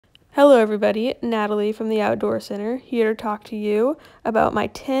Hello everybody, Natalie from the Outdoor Center, here to talk to you about my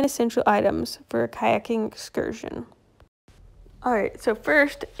 10 essential items for a kayaking excursion. Alright, so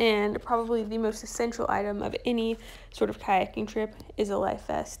first and probably the most essential item of any sort of kayaking trip is a life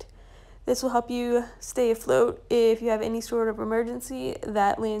vest. This will help you stay afloat if you have any sort of emergency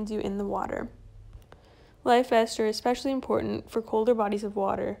that lands you in the water. Life vests are especially important for colder bodies of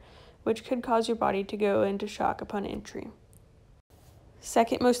water, which could cause your body to go into shock upon entry.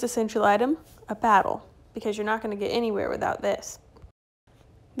 Second most essential item, a paddle, because you're not going to get anywhere without this.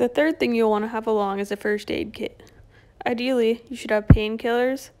 The third thing you'll want to have along is a first aid kit. Ideally, you should have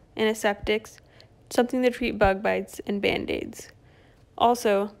painkillers, antiseptics, something to treat bug bites, and band-aids.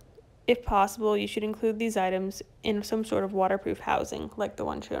 Also, if possible, you should include these items in some sort of waterproof housing, like the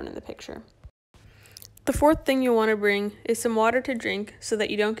one shown in the picture. The fourth thing you'll want to bring is some water to drink so that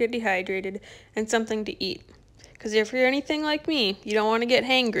you don't get dehydrated, and something to eat. Because if you're anything like me, you don't want to get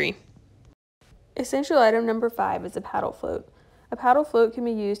hangry. Essential item number 5 is a paddle float. A paddle float can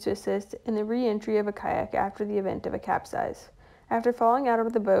be used to assist in the re-entry of a kayak after the event of a capsize. After falling out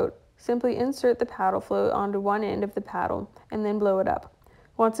of the boat, simply insert the paddle float onto one end of the paddle and then blow it up.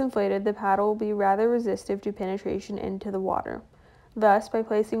 Once inflated, the paddle will be rather resistive to penetration into the water. Thus, by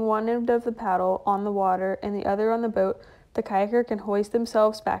placing one end of the paddle on the water and the other on the boat, the kayaker can hoist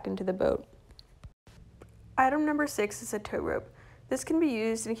themselves back into the boat. Item number 6 is a tow rope. This can be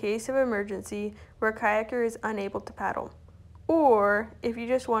used in case of emergency where a kayaker is unable to paddle, or if you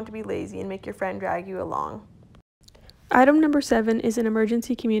just want to be lazy and make your friend drag you along. Item number 7 is an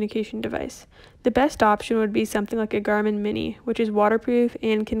emergency communication device. The best option would be something like a Garmin Mini, which is waterproof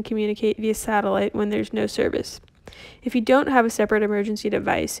and can communicate via satellite when there's no service. If you don't have a separate emergency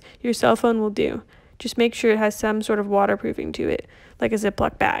device, your cell phone will do. Just make sure it has some sort of waterproofing to it, like a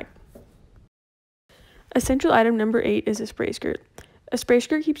Ziploc bag. Essential item number 8 is a spray skirt. A spray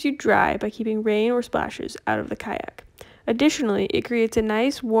skirt keeps you dry by keeping rain or splashes out of the kayak. Additionally, it creates a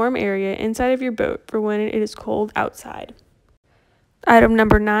nice warm area inside of your boat for when it is cold outside. Item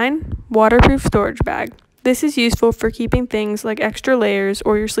number 9, waterproof storage bag. This is useful for keeping things like extra layers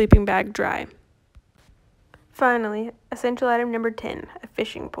or your sleeping bag dry. Finally, essential item number 10, a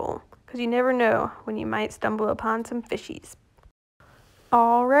fishing pole, because you never know when you might stumble upon some fishies.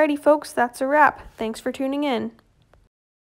 Alrighty folks, that's a wrap. Thanks for tuning in.